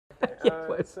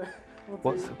Yeah, So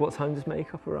what time does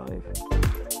makeup arrive?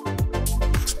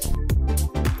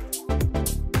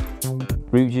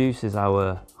 Root Juice is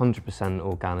our 100%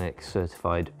 organic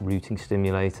certified rooting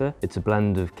stimulator. It's a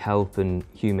blend of kelp and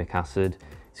humic acid.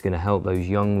 It's going to help those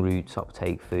young roots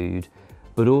uptake food,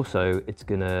 but also it's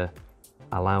going to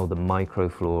allow the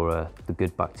microflora, the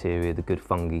good bacteria, the good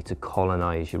fungi to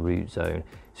colonize your root zone.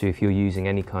 So if you're using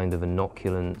any kind of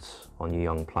inoculants on your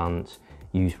young plants,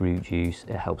 use Root Juice.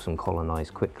 It helps them colonize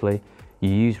quickly. You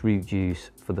use Root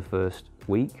Juice for the first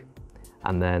week,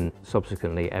 and then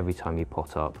subsequently every time you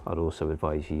pot up, I'd also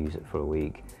advise you use it for a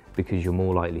week, because you're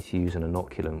more likely to use an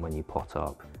inoculant when you pot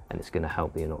up, and it's going to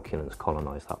help the inoculants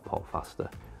colonize that pot faster.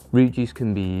 Root Juice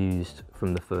can be used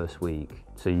from the first week,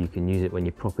 so you can use it when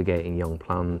you're propagating young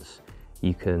plants.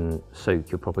 You can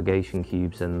soak your propagation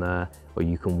cubes in there, or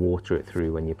you can water it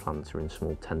through when your plants are in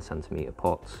small 10cm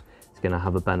pots. It's going to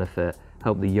have a benefit,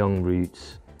 help the young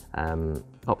roots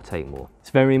uptake more.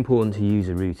 It's very important to use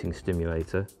a rooting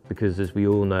stimulator because, as we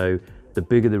all know, the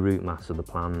bigger the root mass of the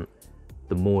plant,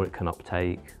 the more it can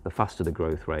uptake, the faster the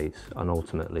growth rates, and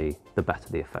ultimately the better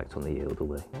the effect on the yield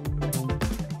will be.